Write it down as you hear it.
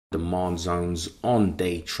demand zones on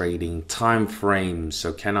day trading time frames.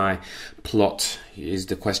 So can I plot, is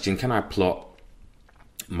the question, can I plot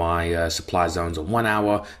my supply zones on 1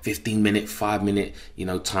 hour, 15 minute, 5 minute,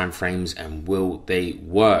 time frames, and will they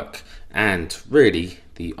work? And really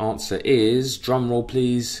the answer is, drum roll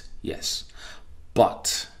please, yes.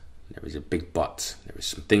 But there is a big but. There is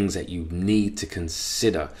some things that you need to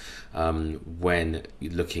consider when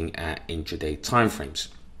you're looking at intraday timeframes.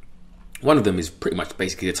 One of them is pretty much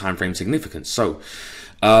basically the time frame significance. So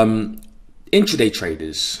intraday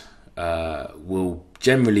traders will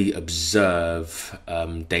generally observe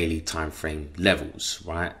daily time frame levels,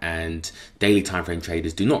 right? And daily time frame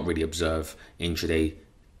traders do not really observe intraday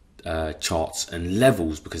charts and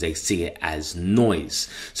levels because they see it as noise.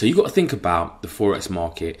 So you've got to think about the Forex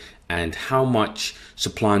market and how much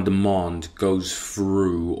supply and demand goes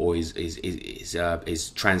through or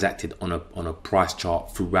is transacted on a price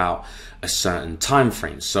chart throughout a certain time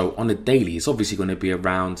frame. So on a daily, it's obviously going to be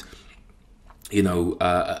around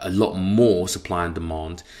a lot more supply and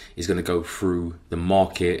demand is going to go through the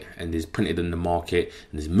market and is printed in the market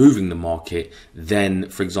and is moving the market than,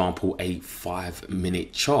 for example, a 5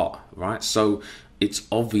 minute chart, right? So it's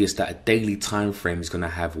obvious that a daily time frame is going to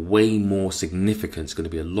have way more significance, going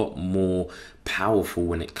to be a lot more powerful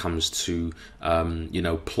when it comes to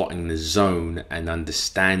plotting the zone and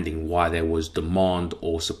understanding why there was demand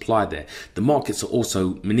or supply there. The markets are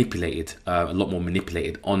also manipulated, a lot more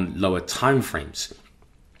manipulated on lower time frames.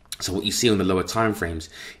 So what you see on the lower time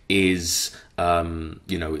frames is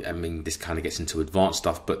this kind of gets into advanced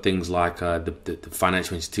stuff, but things like the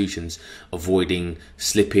financial institutions avoiding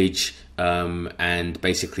slippage and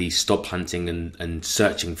basically stop hunting and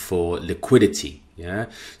searching for liquidity. Yeah.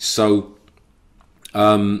 So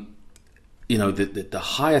the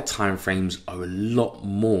higher time frames are a lot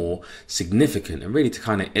more significant, and really to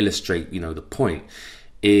kind of illustrate the point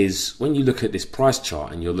is when you look at this price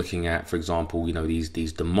chart and you're looking at, for example,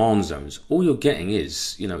 these demand zones, all you're getting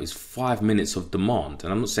is 5 minutes of demand.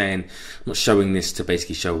 And I'm not showing this to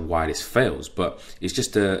basically show why this fails, but it's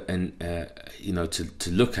just to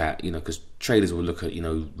look at, because traders will look at,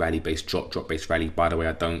 rally based drop based rally. By the way,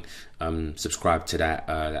 I don't subscribe to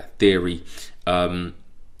that theory. And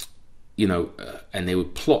they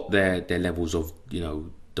would plot their levels of,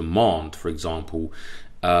 demand, for example,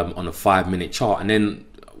 on a 5 minute chart, and then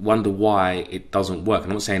wonder why it doesn't work.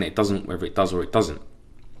 And I'm not saying it doesn't, whether it does or it doesn't.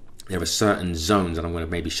 There are certain zones, and I'm going to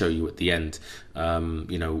maybe show you at the end,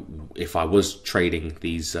 if I was trading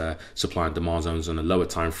these supply and demand zones on a lower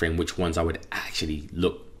time frame, which ones I would actually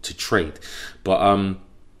look to trade. But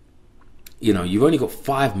you've only got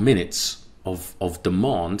 5 minutes of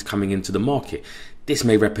demand coming into the market. This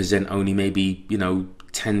may represent only maybe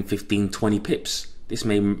 10, 15, 20 pips. This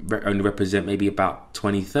may only represent maybe about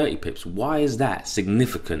 20, 30 pips. Why is that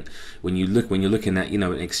significant when you're looking at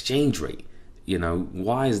an exchange rate?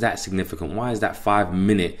 Why is that significant? Why is that 5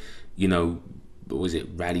 minute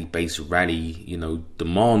rally based rally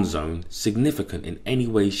demand zone significant in any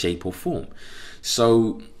way, shape or form?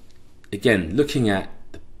 So again, looking at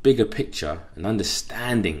the bigger picture and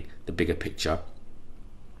understanding the bigger picture,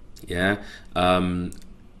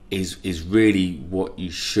 is really what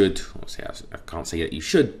you should, I can't say that you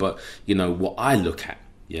should, but what I look at.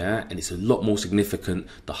 And it's a lot more significant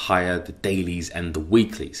the higher the dailies and the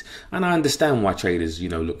weeklies. And I understand why traders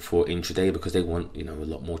look for intraday, because they want a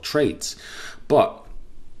lot more trades. But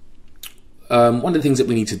one of the things that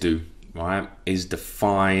we need to do, right, is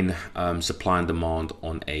define supply and demand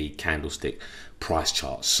on a candlestick price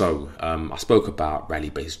chart. So I spoke about rally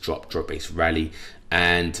based drop based rally,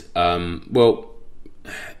 and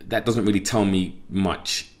that doesn't really tell me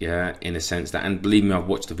much, in a sense that, and believe me, I've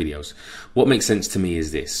watched the videos. What makes sense to me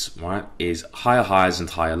is this, right, is higher highs and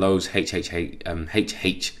higher lows,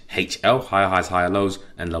 HHHL, higher highs, higher lows,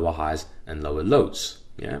 and lower highs and lower lows.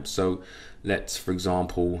 So let's, for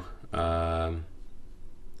example,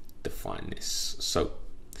 define this. So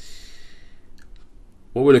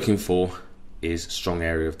what we're looking for is strong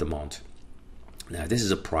area of demand. Now this is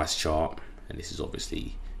a price chart, and this is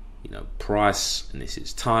obviously price, and this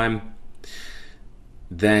is time.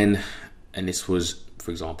 Then, and this was,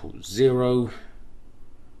 for example, 0,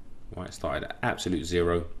 right, it started at absolute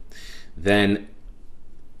 0. Then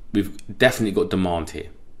we've definitely got demand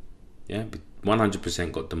here,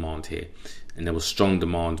 100% got demand here, and there was strong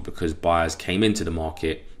demand because buyers came into the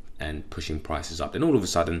market and pushing prices up. Then all of a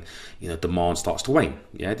sudden, demand starts to wane.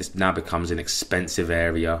 This now becomes an expensive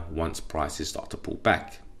area once prices start to pull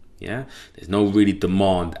back. There's no really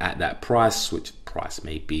demand at that price, which price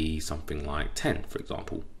may be something like 10, for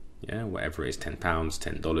example. Whatever it is, £10,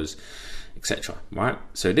 $10, etc. Right?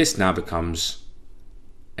 So this now becomes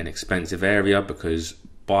an expensive area because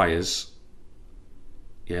buyers,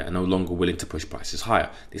 yeah, are no longer willing to push prices higher.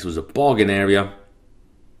 This was a bargain area.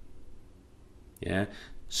 Yeah,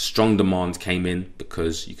 strong demand came in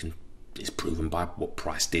because it's proven by what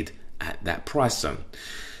price did at that price zone.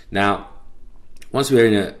 Now, once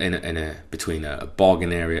we're in between a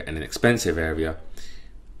bargain area and an expensive area,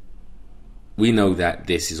 we know that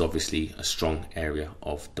this is obviously a strong area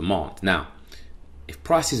of demand. Now, if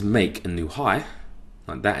prices make a new high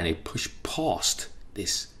like that and they push past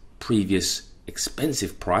this previous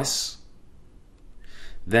expensive price,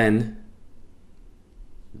 then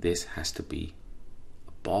this has to be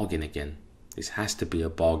a bargain again. This has to be a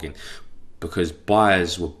bargain because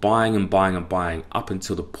buyers were buying and buying and buying up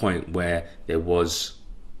until the point where there was,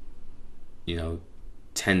 you know,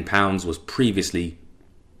 £10 was previously,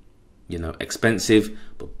 you know, expensive,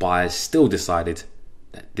 but buyers still decided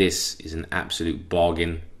that this is an absolute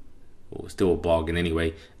bargain, or still a bargain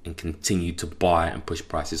anyway, and continue to buy and push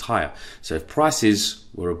prices higher. So if prices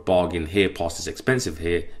were a bargain here past this expensive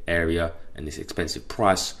here area and this expensive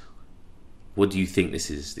price, what do you think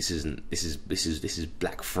this is? This is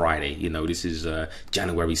Black Friday. You know, this is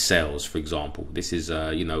January sales, for example. This is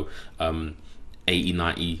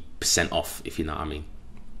 80-90% off, if you know what I mean.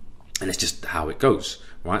 And it's just how it goes,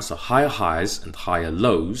 right? So higher highs and higher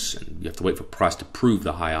lows, and you have to wait for price to prove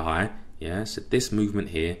the higher high. Yeah. So this movement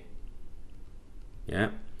here, yeah,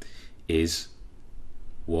 is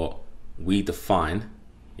what we define.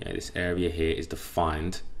 Yeah, this area here is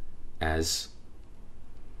defined as,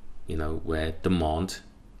 you know, where demand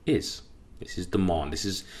is. This is demand. This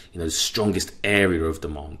is, you know, the strongest area of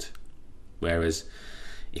demand. Whereas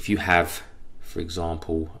if you have, for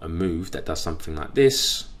example, a move that does something like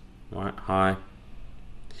this, right, high,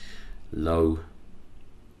 low,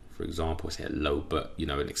 for example, say low, but you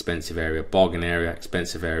know, an expensive area, bargain area,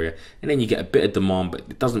 expensive area, and then you get a bit of demand, but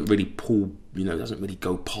it doesn't really pull, you know, it doesn't really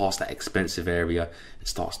go past that expensive area. It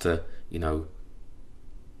starts to, you know,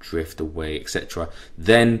 drift away, etc.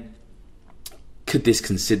 Then could this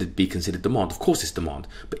be considered demand? Of course it's demand,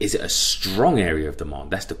 but is it a strong area of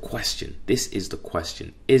demand? That's the question. This is the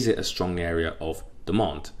question. Is it a strong area of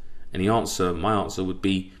demand? And the answer, my answer would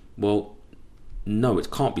be, well, no,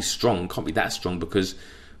 it can't be strong, can't be that strong, because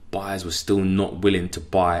buyers were still not willing to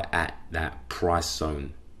buy at that price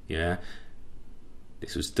zone. Yeah,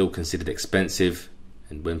 this was still considered expensive,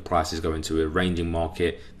 and when prices go into a ranging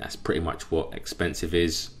market, that's pretty much what expensive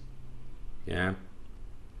is. Yeah,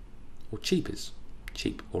 or cheap is,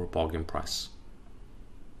 cheap or a bargain price.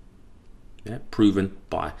 Yeah, proven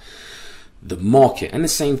by the market. And the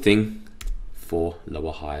same thing for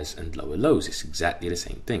lower highs and lower lows. It's exactly the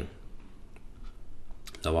same thing.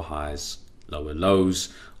 Lower highs, lower lows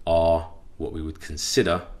are what we would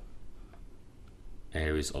consider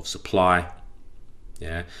areas of supply.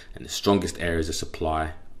 Yeah, and the strongest areas of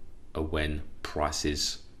supply are when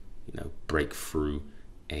prices, you know, break through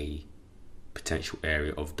a potential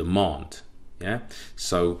area of demand. Yeah,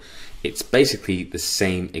 so it's basically the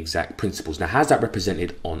same exact principles. Now, how's that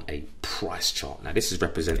represented on a price chart? Now, this is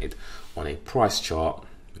represented on a price chart.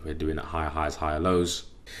 We're doing at higher highs, higher lows.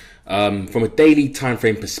 From a daily time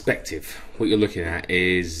frame perspective, what you're looking at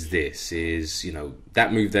is this, is, you know,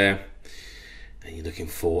 that move there, and you're looking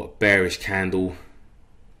for a bearish candle,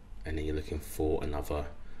 and then you're looking for another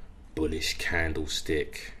bullish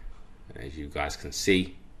candlestick. As you guys can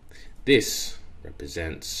see, this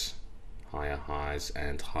represents higher highs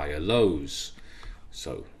and higher lows.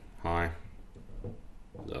 So high,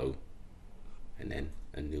 low, and then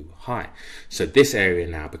a new high. So this area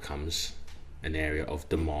now becomes an area of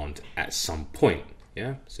demand at some point.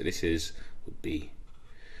 Yeah, so this would be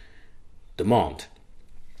demand.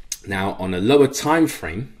 Now on a lower time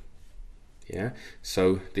frame, yeah,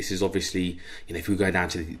 so this is obviously, you know, if we go down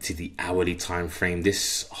to the hourly time frame,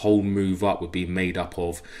 this whole move up would be made up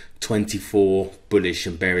of 24 bullish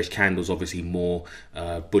and bearish candles, obviously more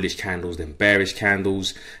bullish candles than bearish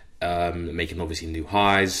candles, making obviously new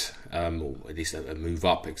highs, or at least a move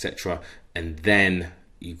up, etc. And then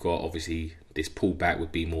you've got obviously this pullback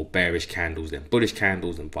would be more bearish candles than bullish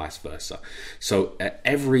candles, and vice versa. So at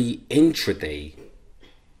every intraday,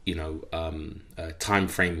 you know, time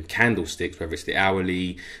frame candlesticks, whether it's the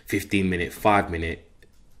hourly, 15-minute, 5-minute,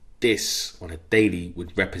 this on a daily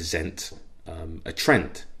would represent a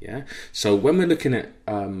trend. Yeah, so when we're looking at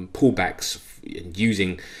pullbacks and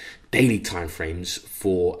using daily time frames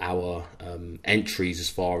for our entries, as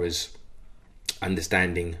far as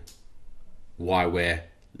understanding why we're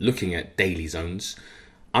looking at daily zones,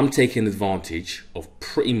 I'm taking advantage of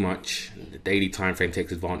pretty much, the daily time frame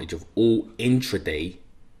takes advantage of all intraday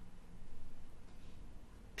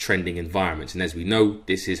trending environments. And as we know,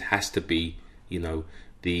 this has to be, you know,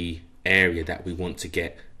 the area that we want to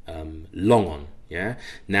get long on. Yeah.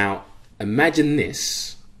 Now imagine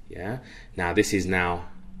this. Yeah. Now this is now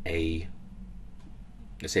a,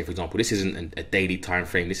 let's say for example, this isn't a daily time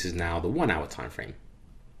frame. This is now the 1 hour time frame.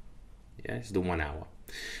 Yeah, it's the 1 hour.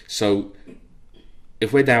 So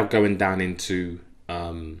if we're now going down into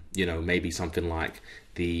you know, maybe something like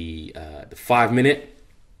the 5 minute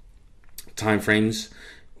time frames,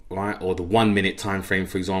 right, or the 1 minute time frame,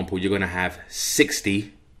 for example, you're going to have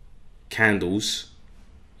 60 candles,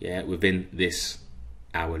 yeah, within this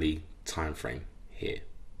hourly time frame here.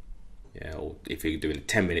 Yeah, or if you're doing a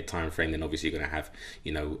 10-minute time frame, then obviously you're going to have,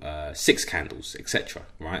 you know, 6 candles, etc.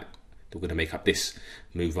 Right? They're going to make up this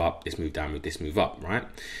move up, this move down, this move up. Right?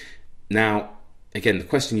 Now, again, the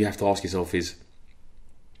question you have to ask yourself is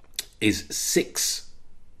 6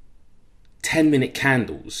 10-minute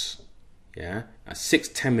candles, yeah, 6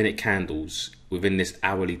 10-minute candles within this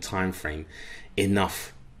hourly time frame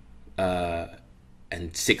enough?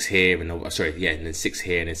 And 6 here, and sorry, yeah, and then 6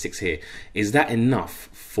 here, and then 6 here. Is that enough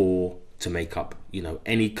to make up, you know,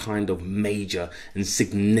 any kind of major and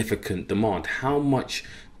significant demand? How much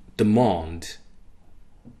demand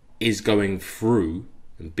is going through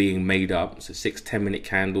and being made up? So 6 10-minute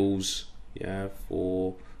candles, yeah,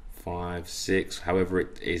 4 5 6, however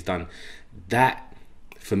it is done. That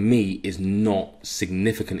for me is not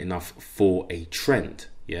significant enough for a trend.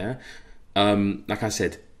 Yeah, like I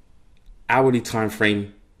said, hourly time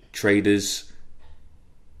frame traders,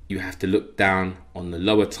 you have to look down on the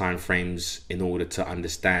lower time frames in order to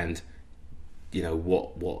understand, you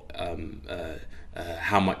know,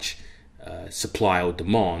 how much supply or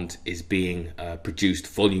demand is being produced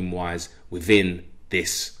volume wise within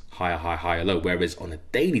this higher high, higher low. Whereas on a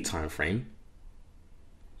daily time frame,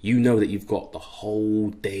 you know that you've got the whole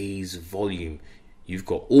day's volume. You've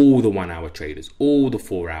got all the 1 hour traders, all the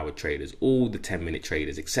 4 hour traders, all the 10-minute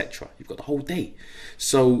traders, etc. You've got the whole day.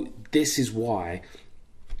 So this is why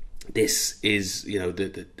this is, you know,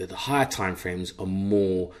 the higher time frames are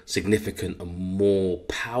more significant and more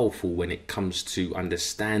powerful when it comes to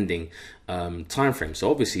understanding time frames. So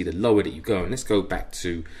obviously the lower that you go, and let's go back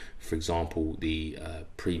to, for example, the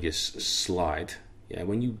previous slide. Yeah,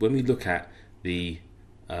 when we look at the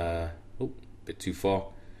oh, a bit too far.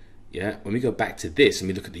 Yeah, when we go back to this and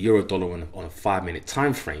we look at the euro dollar on a 5 minute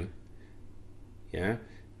time frame, yeah,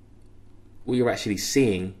 we are actually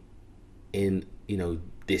seeing in, you know,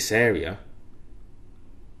 this area.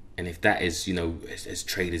 And if that is, you know, as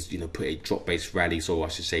traders, you know, put a drop based rally, so I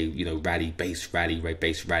should say, you know, rally based rally, red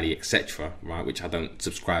based rally, etc. Right, which I don't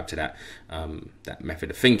subscribe to that that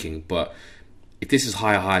method of thinking. But if this is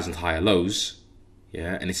higher highs and higher lows,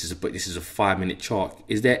 yeah, and this is a 5 minute chart,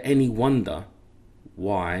 is there any wonder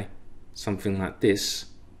why something like this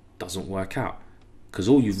doesn't work out? Because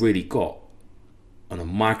all you've really got on a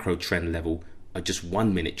micro trend level are just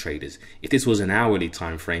 1 minute traders. If this was an hourly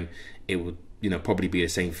time frame, it would, you know, probably be the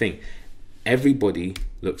same thing. Everybody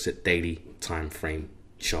looks at daily time frame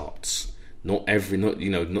charts. Not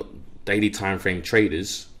daily time frame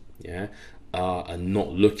traders, yeah, are not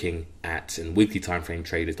looking at, and weekly time frame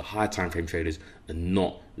traders, the higher time frame traders, are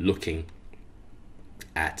not looking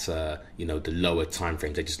at you know, the lower time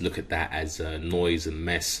frames. They just look at that as noise and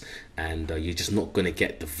mess, and you're just not going to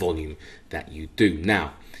get the volume that you do.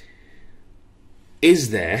 Now, is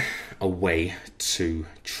there a way to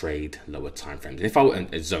trade lower time frames? And if I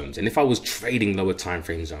zones, and if I was trading lower time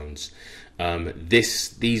frame zones,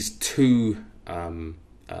 these two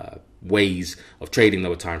ways of trading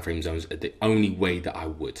lower time frame zones are the only way that I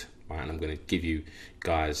would. Right, and I'm going to give you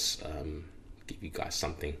guys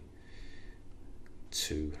something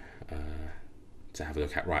to have a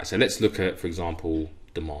look at. Right, so let's look at, for example,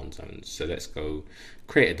 demand zones. So let's go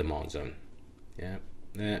create a demand zone. Yeah,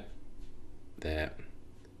 there,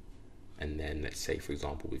 and then let's say, for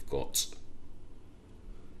example, we've got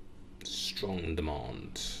strong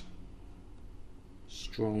demand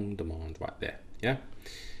right there. Yeah,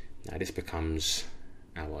 now this becomes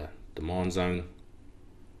our demand zone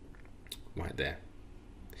right there.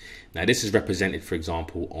 Now this is represented, for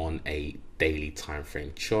example, on a daily time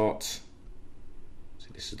frame chart. So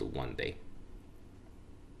this is the 1 day.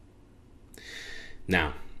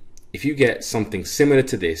 Now, if you get something similar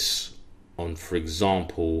to this on, for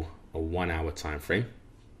example, a 1 hour time frame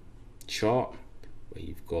chart, where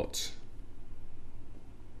you've got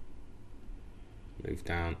move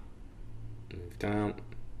down,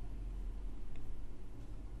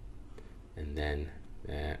 and then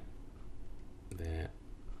there,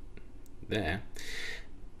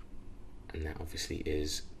 and that obviously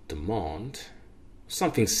is demand.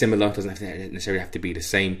 something similar. Doesn't have to necessarily have to be the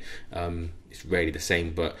same. It's rarely the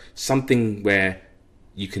same, but something where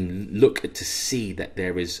you can look at to see that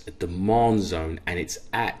there is a demand zone and it's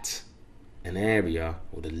at an area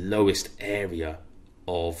or the lowest area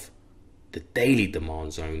of the daily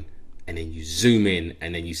demand zone, and then you zoom in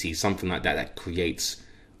and then you see something like that that creates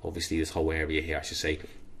obviously this whole area here, I should say,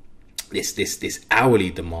 this hourly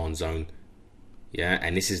demand zone. Yeah,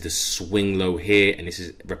 and this is the swing low here, and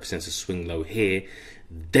this represents a swing low here.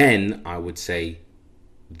 Then I would say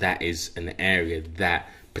that is an area that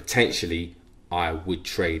potentially I would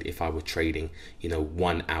trade if I were trading,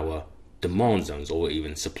 1 hour demand zones or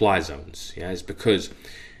even supply zones. Yeah, it's because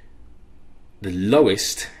the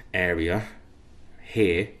lowest area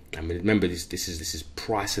here, I mean, remember this is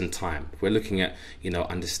price and time. If we're looking at,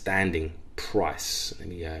 understanding price, let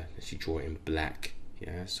me actually draw it in black.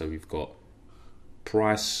 Yeah, so we've got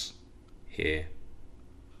price here.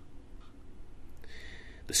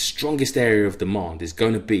 The strongest area of demand is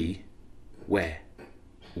going to be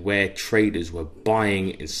where traders were buying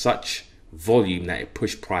in such volume that it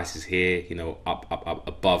pushed prices here, up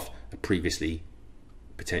above a previously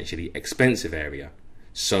potentially expensive area.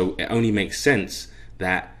 So it only makes sense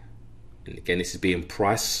that, and again, this is being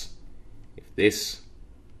price, if this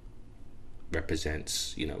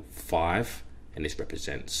represents 5 and this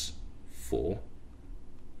represents 4,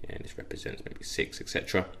 and this represents maybe 6,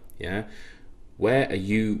 etc. Yeah, where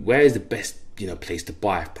is the best place to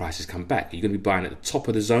buy if prices come back? Are you going to be buying at the top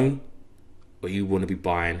of the zone, or you want to be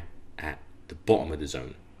buying at the bottom of the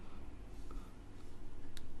zone?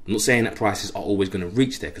 I'm not saying that prices are always going to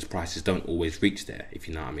reach there, because prices don't always reach there, if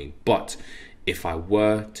you know what I mean. But if I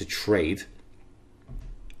were to trade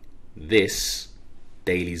this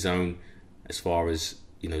daily zone, as far as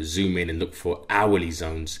zoom in and look for hourly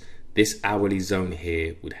zones, this hourly zone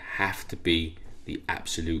here would have to be the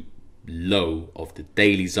absolute low of the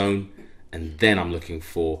daily zone, and then I'm looking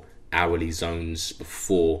for hourly zones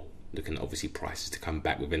before looking at obviously prices to come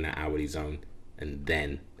back within that hourly zone, and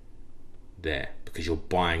then there, because you're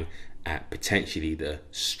buying at potentially the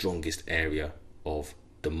strongest area of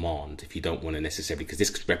demand. If you don't want to necessarily, because this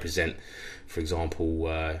could represent, for example,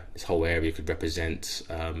 this whole area could represent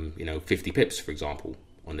 50 pips, for example,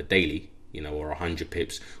 on the daily, or 100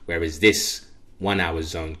 pips, whereas this 1 hour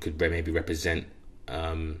zone could maybe represent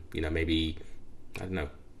maybe, I don't know,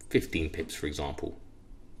 15 pips, for example.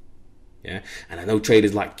 Yeah, and I know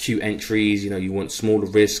traders like cute entries, you want smaller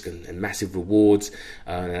risk and massive rewards.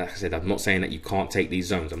 And like I said, I'm not saying that you can't take these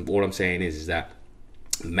zones. All I'm saying is that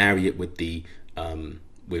marry it with the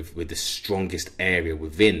with the strongest area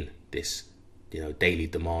within this daily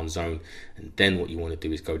demand zone, and then what you want to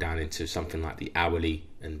do is go down into something like the hourly,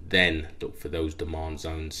 and then look for those demand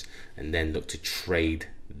zones, and then look to trade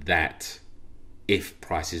that if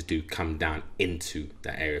prices do come down into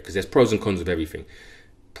that area, because there's pros and cons of everything.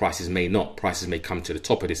 Prices may come to the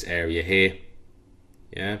top of this area here,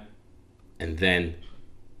 yeah, and then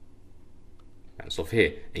bounce off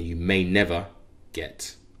here, and you may never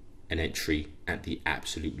get an entry at the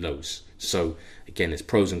absolute lows. So again, there's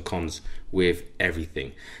pros and cons with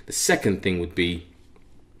everything. The second thing would be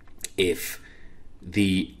if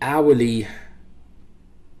the hourly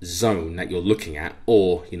zone that you're looking at,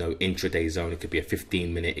 or intraday zone, it could be a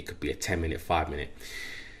 15-minute, it could be a 10-minute, 5-minute.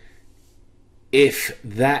 If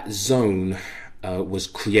that zone was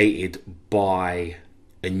created by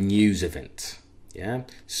a news event, yeah.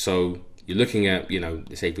 So you're looking at,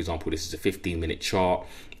 say for example, this is a 15-minute chart,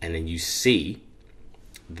 and then you see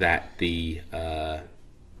that the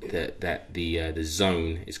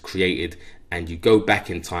zone is created, and you go back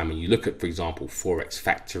in time and you look at, for example, Forex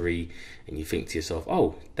Factory, and you think to yourself,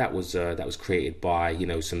 oh, that was created by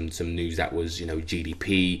some news that was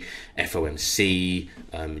GDP, FOMC,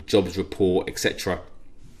 jobs report, etc.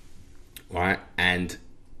 Right, and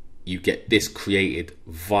you get this created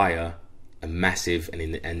via a massive and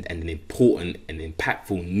an important and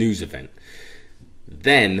impactful news event.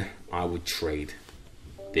 Then I would trade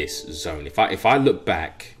this zone. If I look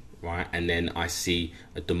back, right, and then I see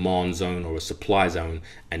a demand zone or a supply zone,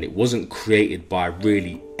 and it wasn't created by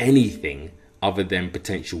really anything other than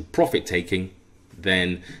potential profit taking,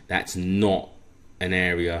 then that's not an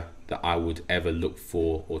area that I would ever look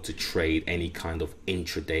for or to trade any kind of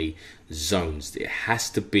intraday zones. It has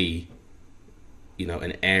to be,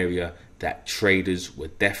 an area that traders were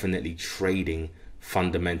definitely trading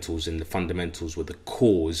fundamentals, and the fundamentals were the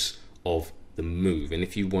cause of the move. And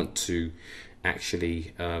if you want to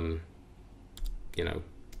actually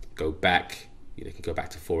go back, you can go back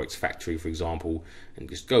to Forex Factory, for example, and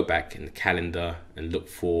just go back in the calendar and look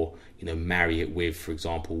for, marry it with, for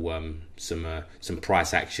example, some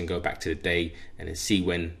price action. Go back to the day and then see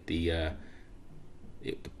when the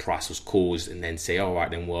price was caused, and then say, all right,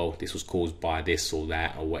 then, well, this was caused by this or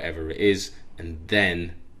that or whatever it is, and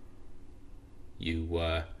then you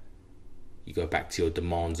go back to your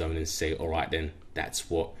demand zone and say, all right, then that's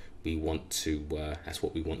what we want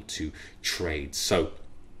to trade. So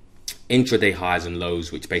intraday highs and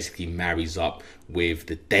lows, which basically marries up with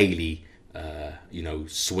the daily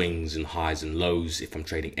swings and highs and lows if I'm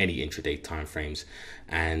trading any intraday time frames,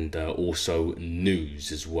 and also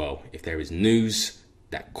news as well. If there is news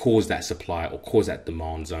that cause that supply or cause that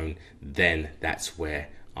demand zone, then that's where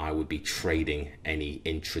I would be trading any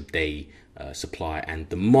intraday supply and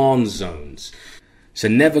demand zones. So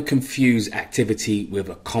never confuse activity with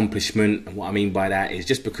accomplishment. And what I mean by that is,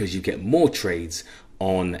 just because you get more trades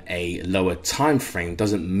on a lower time frame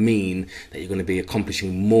doesn't mean that you're going to be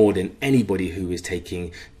accomplishing more than anybody who is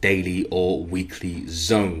taking daily or weekly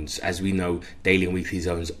zones. As we know, daily and weekly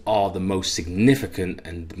zones are the most significant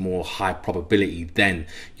and more high probability than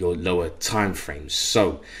your lower time frames.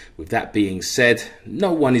 So with that being said,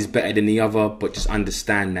 no one is better than the other, but just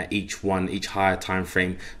understand that each higher time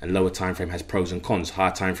frame and lower time frame has pros and cons.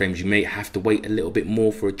 Higher time frames, you may have to wait a little bit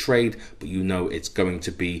more for a trade, but it's going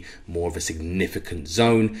to be more of a significant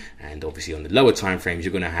zone. And obviously on the lower time frames,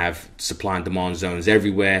 you're going to have supply and demand zones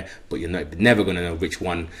everywhere, but you're never going to know which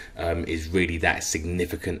one is really that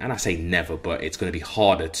significant. And I say never, but it's going to be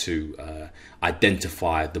harder to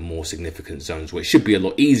identify the more significant zones, which should be a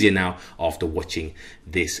lot easier now after watching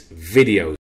this video.